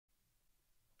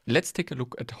Let's take a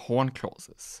look at horn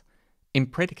clauses. In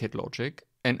predicate logic,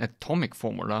 an atomic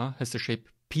formula has the shape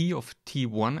P of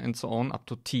T1 and so on up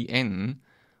to Tn,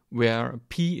 where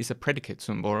P is a predicate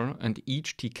symbol and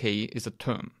each Tk is a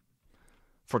term.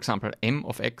 For example, M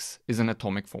of x is an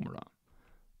atomic formula,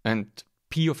 and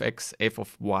P of x f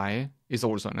of y is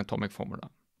also an atomic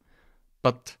formula.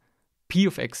 But P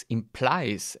of x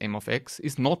implies M of x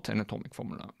is not an atomic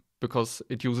formula, because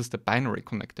it uses the binary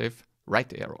connective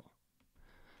right arrow.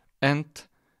 And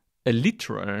a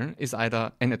literal is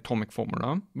either an atomic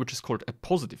formula, which is called a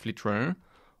positive literal,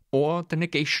 or the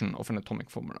negation of an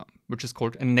atomic formula, which is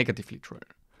called a negative literal.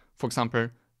 For example,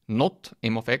 not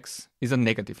M of x is a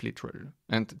negative literal,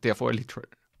 and therefore a literal.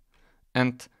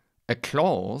 And a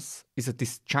clause is a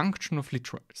disjunction of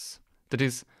literals. That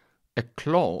is, a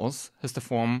clause has the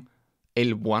form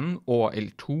L1 or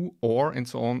L2 or and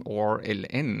so on or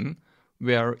Ln,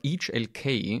 where each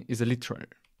Lk is a literal.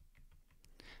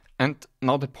 And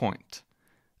now the point.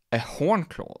 A horn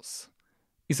clause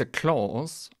is a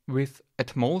clause with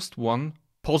at most one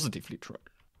positive literal.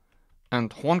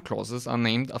 And horn clauses are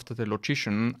named after the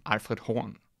logician Alfred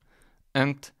Horn.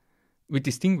 And we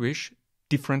distinguish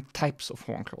different types of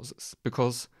horn clauses,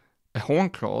 because a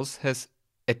horn clause has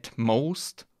at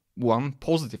most one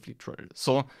positive literal.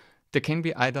 So there can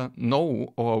be either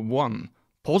no or one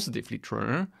positive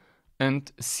literal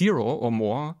and 0 or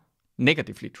more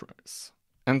negative literals.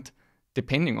 And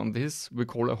depending on this, we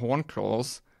call a horn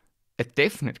clause a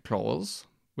definite clause,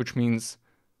 which means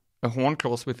a horn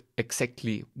clause with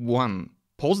exactly one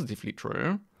positive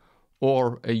literal,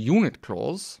 or a unit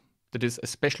clause, that is a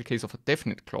special case of a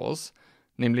definite clause,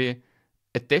 namely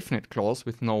a definite clause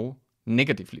with no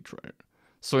negative literal.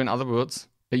 So in other words,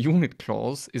 a unit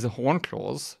clause is a horn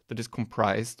clause that is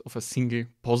comprised of a single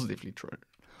positive literal,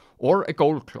 or a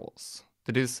goal clause,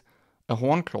 that is a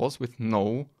horn clause with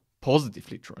no positive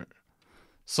literal.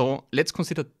 So let's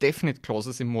consider definite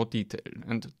clauses in more detail.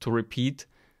 And to repeat,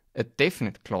 a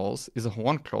definite clause is a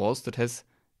horn clause that has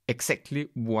exactly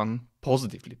one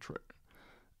positive literal.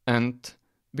 And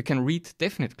we can read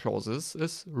definite clauses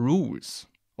as rules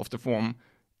of the form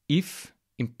if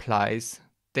implies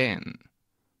then,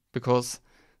 because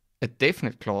a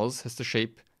definite clause has the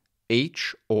shape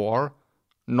H or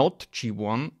not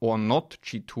G1 or not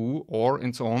G2 or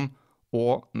and so on,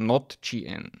 or not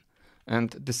Gn.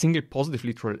 And the single positive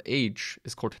literal H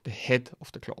is called the head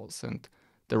of the clause, and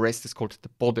the rest is called the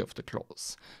body of the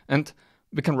clause. And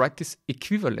we can write this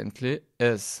equivalently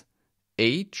as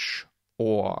H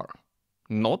or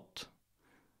not,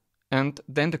 and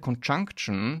then the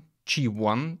conjunction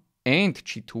G1 and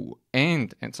G2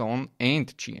 and so on and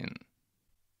Gn.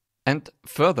 And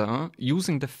further,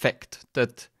 using the fact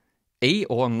that A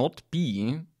or not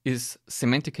B is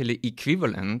semantically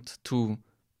equivalent to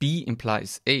B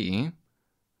implies A,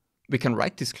 we can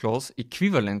write this clause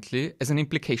equivalently as an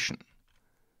implication.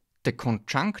 The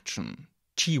conjunction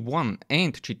G1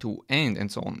 and G2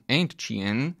 and so on and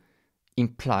Gn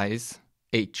implies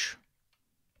H.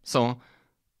 So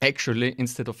actually,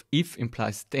 instead of if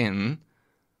implies then,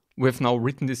 we have now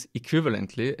written this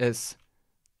equivalently as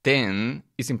then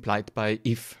is implied by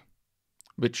if,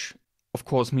 which of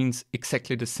course means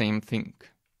exactly the same thing.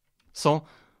 So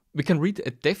we can read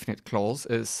a definite clause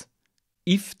as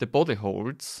if the body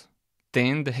holds,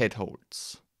 then the head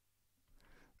holds.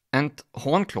 And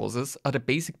horn clauses are the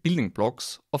basic building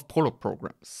blocks of Prolog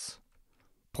programs.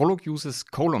 Prolog uses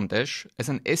colon dash as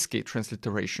an SK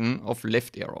transliteration of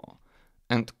left arrow,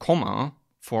 and comma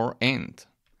for and.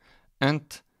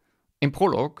 And in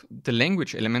Prolog, the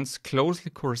language elements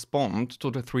closely correspond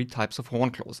to the three types of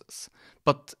horn clauses.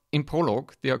 But in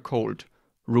Prolog, they are called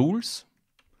rules.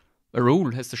 A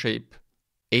rule has the shape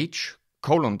H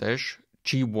colon dash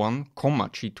G1, comma,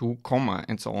 G2, comma,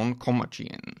 and so on, comma,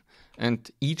 Gn. And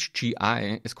each Gi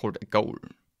is called a goal.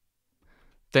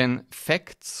 Then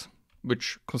facts,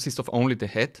 which consist of only the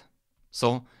head.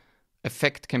 So a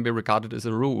fact can be regarded as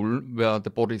a rule where the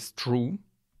body is true,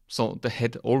 so the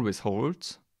head always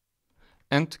holds.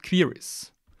 And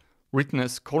queries, written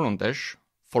as colon dash,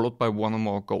 followed by one or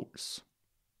more goals.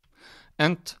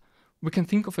 And we can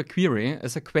think of a query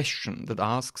as a question that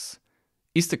asks,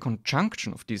 is the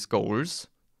conjunction of these goals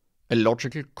a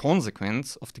logical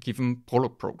consequence of the given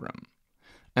Prolog program?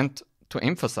 And to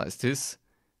emphasize this,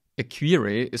 a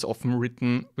query is often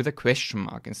written with a question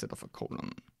mark instead of a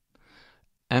colon.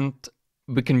 And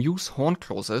we can use horn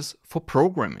clauses for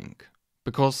programming,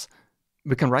 because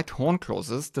we can write horn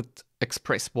clauses that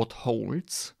express what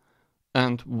holds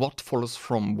and what follows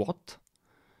from what,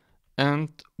 and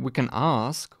we can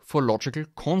ask for logical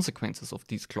consequences of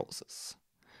these clauses.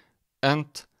 And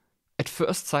At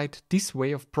first sight, this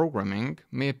way of programming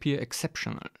may appear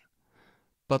exceptional,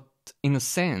 but in a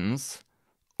sense,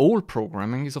 all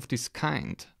programming is of this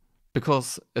kind,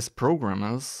 because as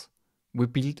programmers, we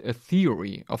build a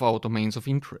theory of our domains of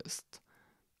interest,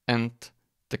 and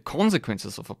the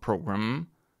consequences of a program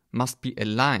must be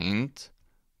aligned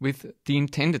with the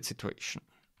intended situation.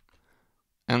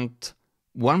 And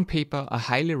one paper I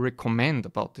highly recommend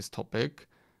about this topic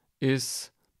is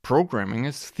Programming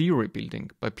as Theory Building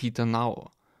by Peter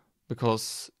Now,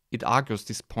 because it argues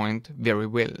this point very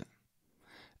well.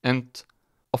 And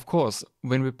of course,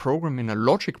 when we program in a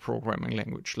logic programming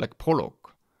language like Prolog,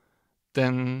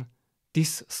 then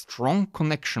this strong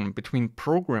connection between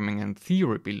programming and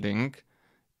theory building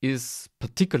is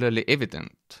particularly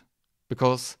evident,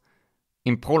 because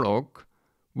in Prolog,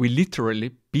 we literally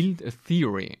build a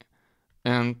theory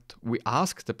and we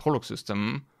ask the Prolog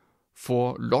system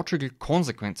for logical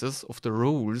consequences of the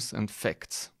rules and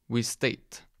facts we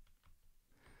state.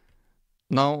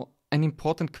 Now, an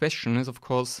important question is, of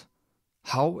course,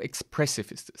 how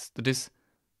expressive is this? That is,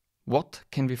 what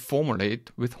can we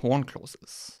formulate with horn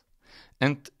clauses?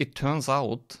 And it turns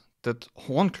out that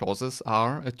horn clauses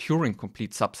are a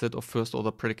Turing-complete subset of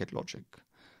first-order predicate logic.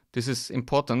 This is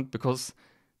important because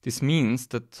this means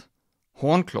that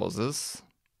horn clauses,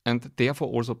 and therefore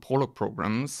also Prolog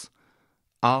programs,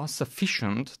 are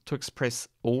sufficient to express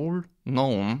all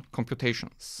known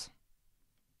computations.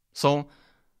 So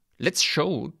let's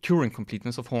show Turing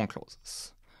completeness of horn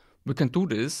clauses. We can do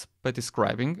this by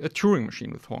describing a Turing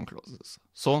machine with horn clauses.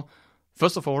 So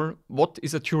first of all, what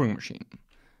is a Turing machine?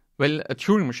 Well, a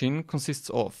Turing machine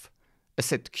consists of a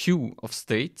set Q of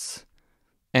states,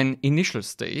 an initial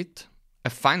state, a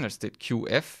final state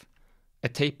Qf, a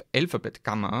tape alphabet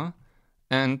gamma,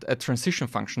 and a transition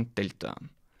function delta,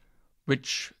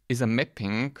 which is a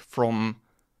mapping from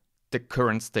the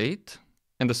current state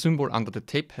and a symbol under the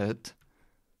tape head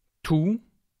to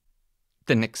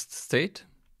the next state,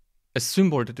 a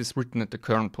symbol that is written at the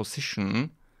current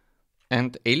position,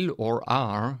 and L or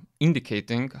R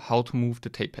indicating how to move the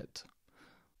tape head,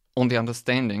 on the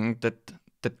understanding that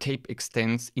the tape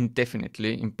extends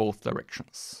indefinitely in both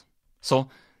directions. So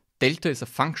delta is a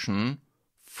function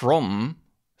from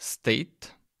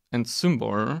state and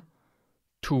symbol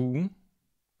to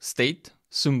state,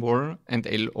 symbol, and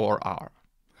L or R.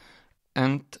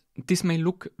 And this may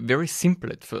look very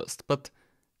simple at first, but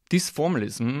this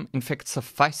formalism in fact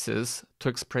suffices to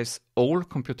express all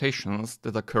computations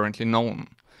that are currently known.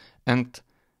 And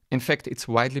in fact, it's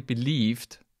widely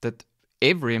believed that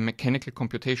every mechanical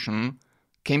computation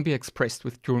can be expressed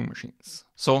with Turing machines.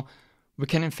 So we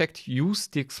can in fact use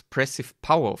the expressive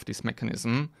power of this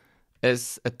mechanism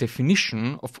as a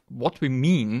definition of what we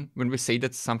mean when we say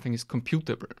that something is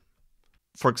computable.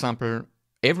 For example,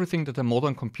 everything that a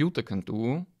modern computer can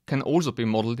do can also be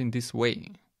modeled in this way.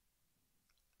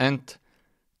 And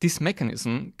this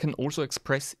mechanism can also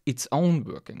express its own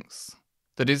workings.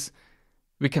 That is,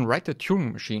 we can write a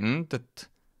Turing machine that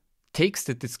takes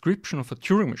the description of a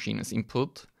Turing machine as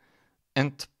input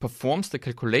and performs the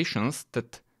calculations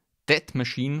that that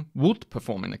machine would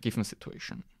perform in a given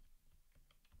situation.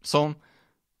 So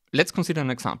let's consider an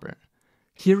example.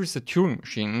 Here is a Turing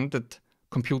machine that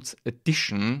computes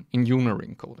addition in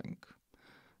unary encoding.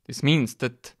 This means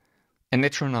that a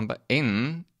natural number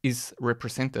n is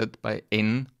represented by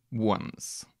n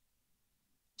ones.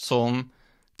 So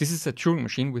this is a Turing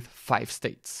machine with 5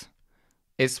 states.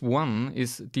 S1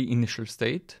 is the initial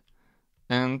state,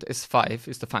 and S5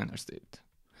 is the final state.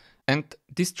 And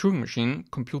this Turing machine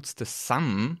computes the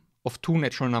sum of 2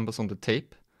 natural numbers on the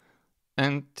tape,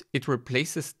 and it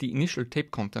replaces the initial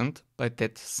tape content by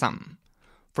that sum.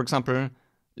 For example,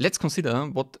 let's consider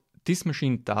what this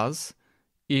machine does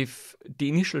if the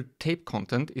initial tape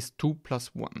content is 2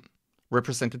 plus 1,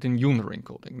 represented in unary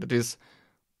encoding. That is,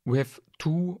 we have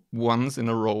 2 ones in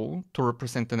a row to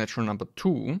represent the natural number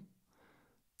 2,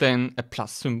 then a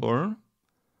plus symbol,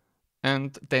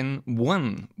 and then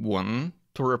 1 1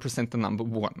 to represent the number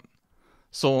 1.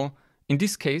 So in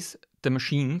this case, the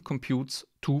machine computes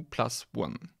 2 plus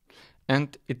 1.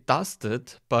 And it does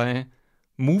that by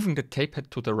moving the tape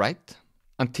head to the right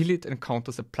until it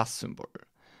encounters a plus symbol.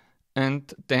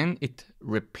 And then it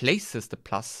replaces the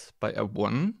plus by a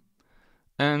 1,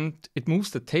 and it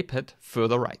moves the tape head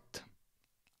further right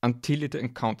until it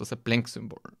encounters a blank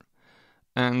symbol.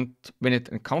 And when it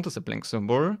encounters a blank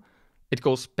symbol, it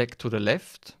goes back to the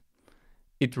left,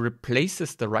 it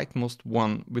replaces the rightmost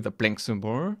one with a blank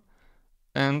symbol,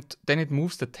 and then it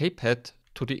moves the tape head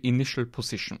to the initial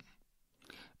position.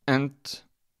 And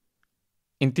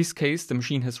in this case, the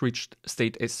machine has reached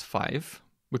state S5,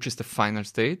 which is the final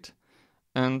state,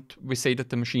 and we say that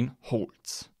the machine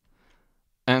holds.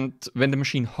 And when the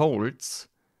machine holds,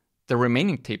 the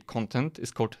remaining tape content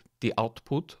is called the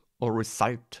output or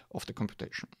result of the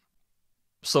computation.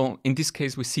 So in this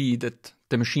case, we see that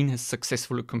the machine has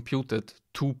successfully computed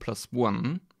 2 plus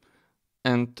 1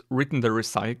 and written the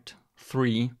result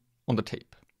 3 on the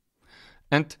tape.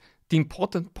 And the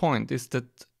important point is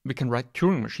that we can write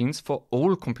Turing machines for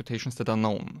all computations that are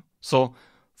known. So,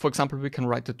 for example, we can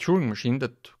write a Turing machine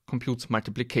that computes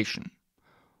multiplication,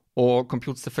 or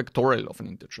computes the factorial of an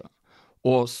integer,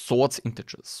 or sorts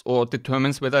integers, or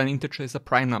determines whether an integer is a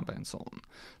prime number, and so on.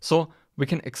 So we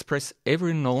can express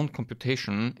every known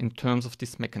computation in terms of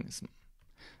this mechanism.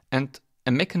 And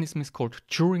a mechanism is called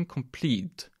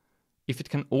Turing-complete if it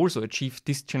can also achieve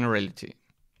this generality,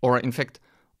 or in fact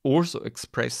also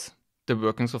express the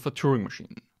workings of a Turing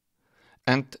machine.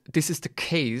 And this is the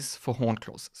case for Horn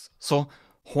clauses. So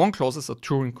Horn clauses are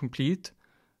Turing-complete,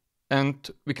 and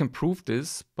we can prove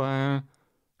this by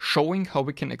showing how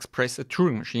we can express a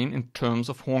Turing machine in terms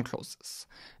of Horn clauses.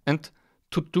 And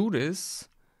to do this,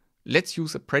 let's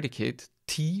use a predicate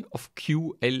T of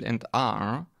Q, L, and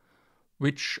R,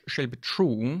 which shall be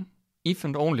true if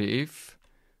and only if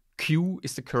Q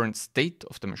is the current state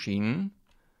of the machine,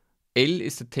 L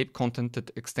is the tape content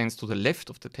that extends to the left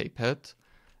of the tape head,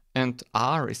 and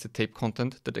R is the tape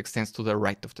content that extends to the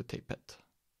right of the tape head.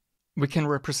 We can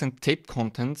represent tape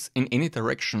contents in any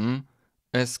direction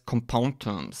as compound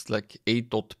terms like A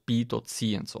dot B dot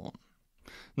C and so on.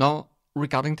 Now,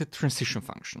 regarding the transition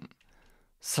function.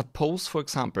 Suppose, for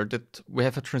example, that we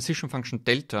have a transition function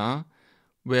delta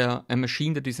where a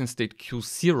machine that is in state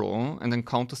Q0 and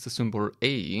encounters the symbol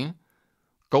A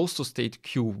goes to state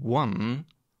Q1,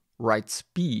 writes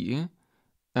B,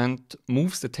 and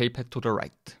moves the tape head to the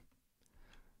right.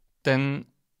 Then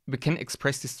we can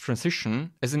express this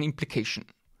transition as an implication.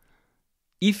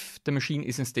 If the machine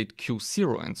is in state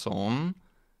Q0 and so on,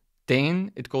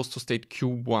 then it goes to state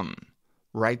Q1,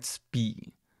 writes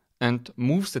B, and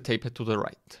moves the tape head to the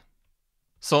right.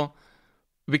 So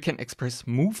we can express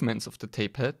movements of the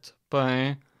tape head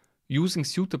by using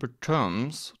suitable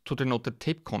terms to denote the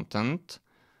tape content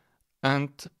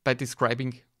and by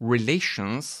describing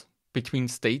relations between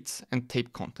states and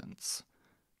tape contents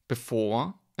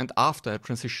before and after a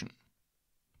transition.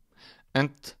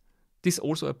 And this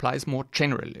also applies more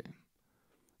generally.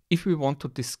 If we want to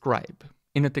describe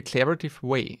in a declarative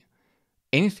way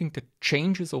anything that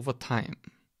changes over time,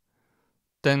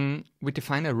 then we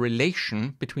define a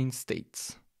relation between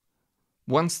states.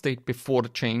 One state before the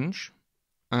change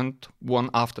and one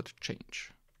after the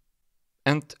change.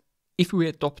 And if we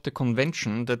adopt the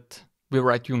convention that we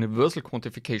write universal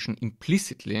quantification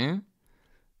implicitly,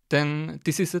 then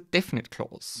this is a definite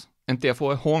clause and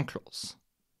therefore a Horn clause.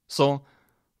 So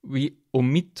we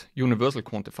omit universal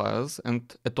quantifiers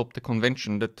and adopt the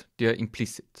convention that they are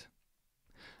implicit.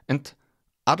 And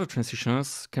other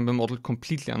transitions can be modeled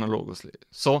completely analogously.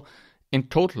 So in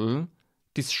total,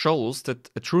 this shows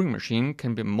that a Turing machine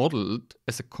can be modeled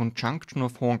as a conjunction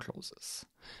of Horn clauses.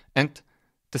 And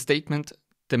the statement,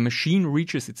 the machine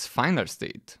reaches its final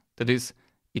state, that is,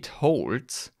 it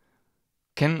holds,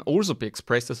 can also be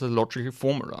expressed as a logical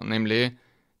formula, namely,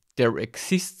 there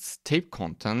exists tape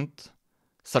content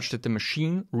such that the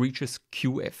machine reaches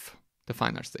QF, the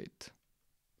final state.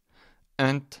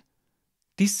 And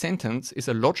this sentence is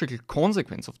a logical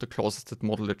consequence of the clauses that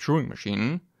model the Turing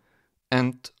machine,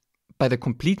 and by the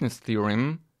completeness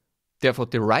theorem, therefore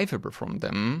derivable from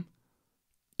them,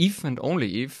 if and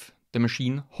only if the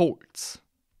machine holds.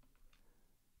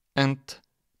 And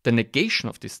the negation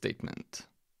of this statement,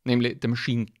 namely the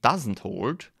machine doesn't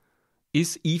hold,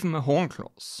 is even a Horn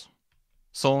clause.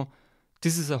 So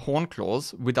this is a Horn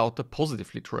clause without a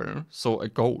positive literal, so a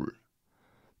goal.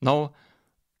 Now,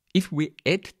 if we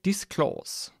add this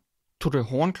clause to the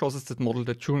Horn clauses that model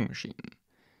the Turing machine,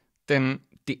 then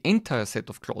the entire set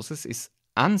of clauses is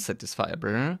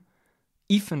unsatisfiable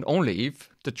if and only if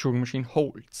the Turing machine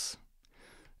holds.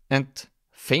 And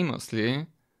famously,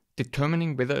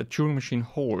 determining whether a Turing machine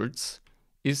holds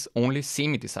is only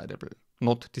semi-decidable,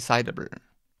 not decidable.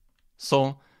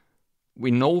 So we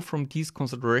know from these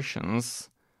considerations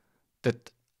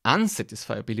that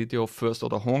unsatisfiability of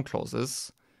first-order Horn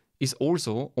clauses is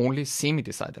also only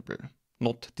semi-decidable,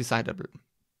 not decidable.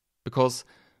 Because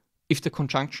if the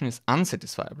conjunction is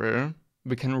unsatisfiable,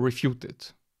 we can refute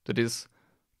it, that is,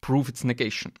 prove its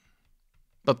negation.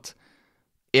 But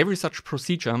every such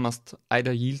procedure must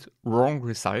either yield wrong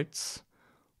results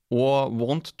or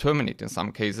won't terminate in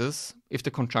some cases if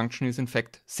the conjunction is in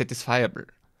fact satisfiable,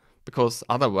 because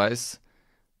otherwise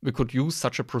we could use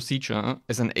such a procedure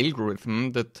as an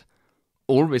algorithm that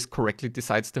always correctly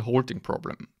decides the halting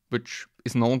problem, which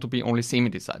is known to be only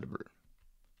semi-decidable.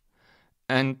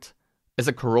 And as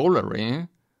a corollary,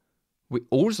 we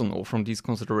also know from these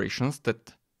considerations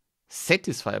that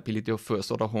satisfiability of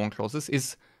first-order Horn clauses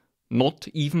is not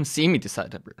even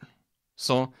semi-decidable.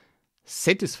 So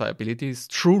satisfiability is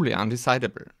truly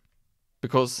undecidable,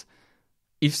 because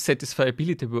if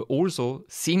satisfiability were also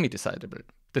semi-decidable,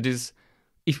 that is,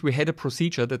 if we had a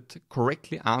procedure that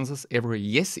correctly answers every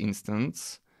yes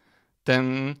instance,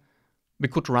 then we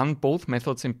could run both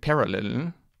methods in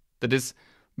parallel. That is,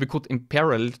 we could in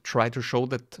parallel try to show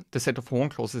that the set of Horn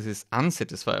clauses is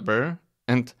unsatisfiable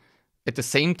and at the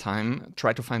same time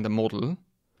try to find a model.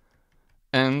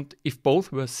 And if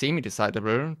both were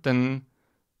semi-decidable, then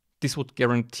this would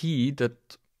guarantee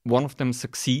that one of them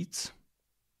succeeds,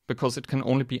 because it can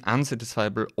only be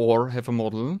unsatisfiable or have a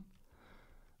model.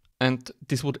 And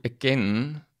this would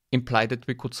again imply that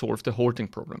we could solve the halting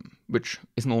problem, which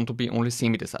is known to be only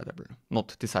semi-decidable,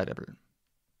 not decidable.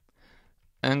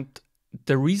 And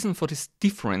the reason for this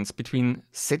difference between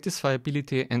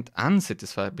satisfiability and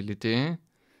unsatisfiability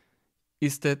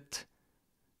is that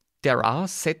there are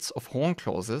sets of Horn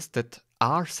clauses that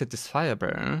are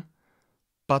satisfiable,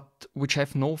 but which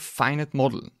have no finite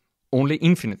model, only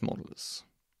infinite models.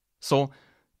 So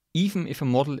even if a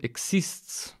model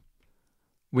exists,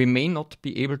 we may not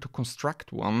be able to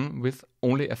construct one with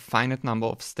only a finite number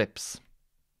of steps.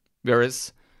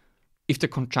 Whereas if the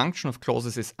conjunction of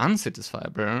clauses is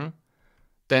unsatisfiable,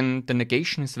 then the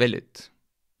negation is valid,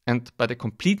 and by the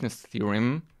completeness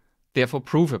theorem, therefore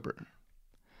provable.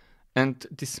 And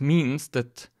this means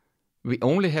that we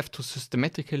only have to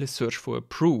systematically search for a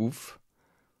proof,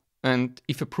 and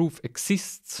if a proof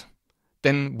exists,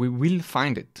 then we will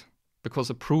find it, because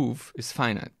a proof is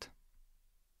finite.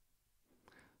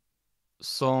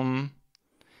 So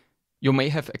you may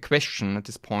have a question at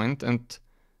this point, and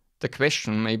the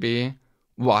question may be,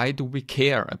 why do we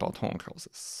care about Horn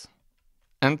clauses?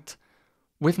 And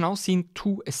we've now seen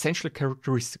two essential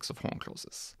characteristics of Horn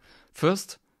clauses.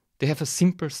 First, they have a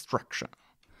simple structure.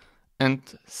 And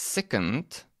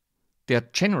second, they are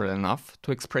general enough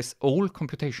to express all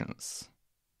computations.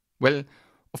 Well,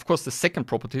 of course, the second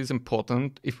property is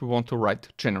important if we want to write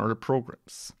general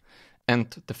programs.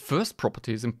 And the first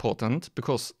property is important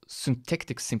because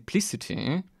syntactic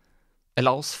simplicity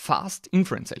allows fast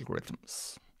inference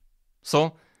algorithms.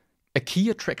 So a key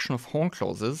attraction of Horn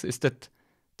clauses is that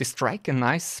they strike a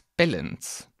nice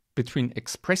balance between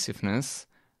expressiveness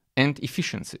and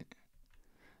efficiency.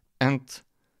 And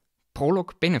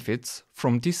Prolog benefits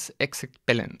from this exact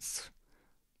balance.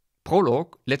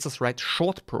 Prolog lets us write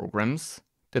short programs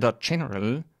that are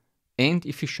general and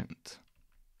efficient.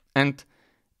 And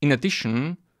in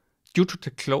addition, due to the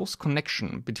close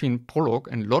connection between Prolog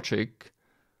and logic,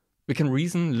 we can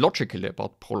reason logically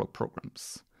about Prolog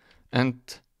programs. And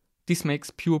this makes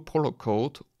pure Prolog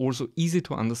code also easy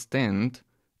to understand,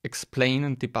 explain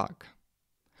and debug.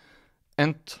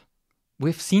 And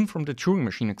we've seen from the Turing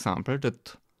machine example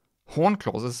that Horn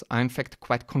clauses are in fact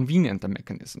quite convenient a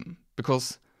mechanism,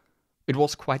 because it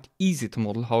was quite easy to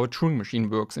model how a Turing machine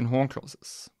works in Horn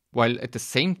clauses, while at the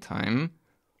same time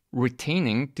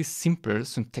retaining this simple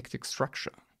syntactic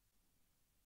structure.